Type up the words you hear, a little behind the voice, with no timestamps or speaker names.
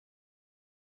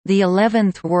The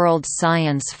 11th World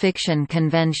Science Fiction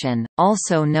Convention,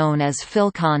 also known as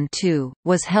PhilCon II,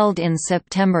 was held in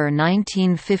September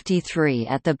 1953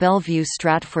 at the Bellevue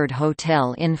Stratford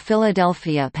Hotel in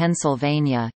Philadelphia,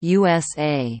 Pennsylvania,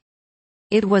 USA.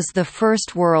 It was the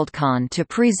first Worldcon to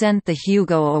present the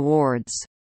Hugo Awards.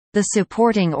 The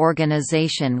supporting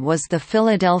organization was the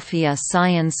Philadelphia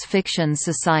Science Fiction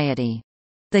Society.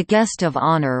 The guest of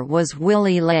honor was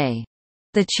Willy Ley.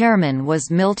 The chairman was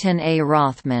Milton A.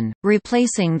 Rothman,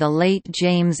 replacing the late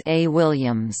James A.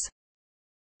 Williams.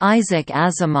 Isaac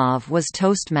Asimov was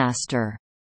Toastmaster.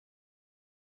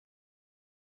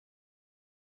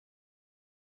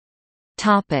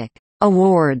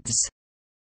 Awards.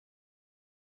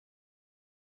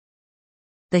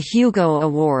 The Hugo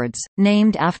Awards,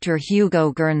 named after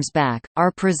Hugo Gernsback,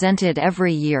 are presented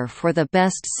every year for the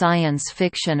best science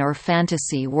fiction or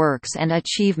fantasy works and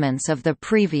achievements of the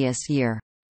previous year.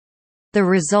 The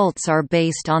results are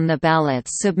based on the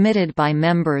ballots submitted by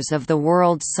members of the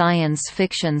World Science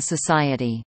Fiction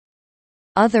Society.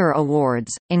 Other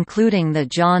awards, including the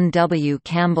John W.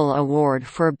 Campbell Award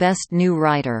for Best New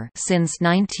Writer since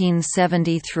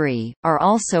 1973, are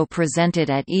also presented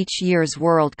at each year's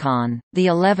Worldcon. The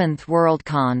 11th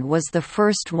Worldcon was the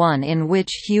first one in which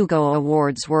Hugo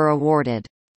Awards were awarded.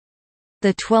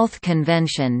 The 12th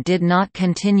convention did not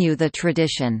continue the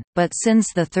tradition, but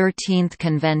since the 13th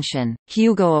convention,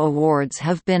 Hugo Awards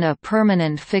have been a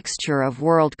permanent fixture of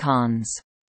Worldcons.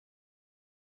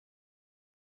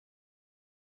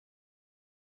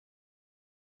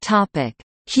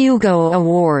 Hugo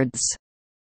Awards.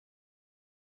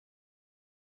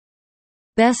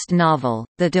 Best Novel,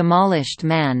 The Demolished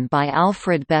Man by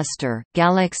Alfred Bester,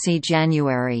 Galaxy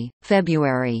January,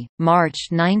 February, March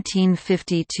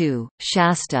 1952,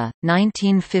 Shasta,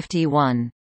 1951.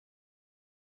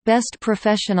 Best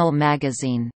Professional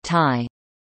Magazine, Tie.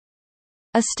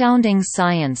 Astounding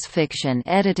Science Fiction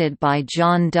edited by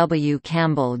John W.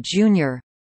 Campbell, Jr.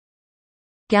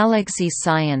 Galaxy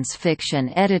Science Fiction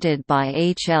edited by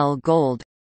H. L. Gold.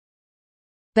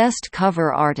 Best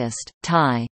Cover Artist,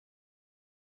 Tie.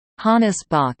 Hannes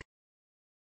Bach.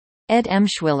 Ed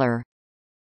Emshwiller.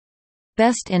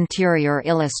 Best Interior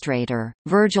Illustrator,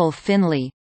 Virgil Finlay.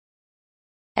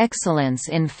 Excellence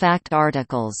in Fact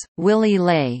Articles, Willy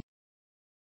Ley.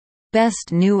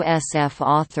 Best New SF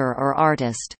Author or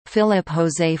Artist, Philip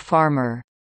Jose Farmer.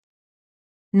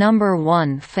 Number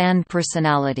 1 Fan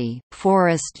Personality,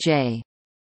 Forrest J.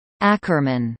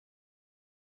 Ackerman.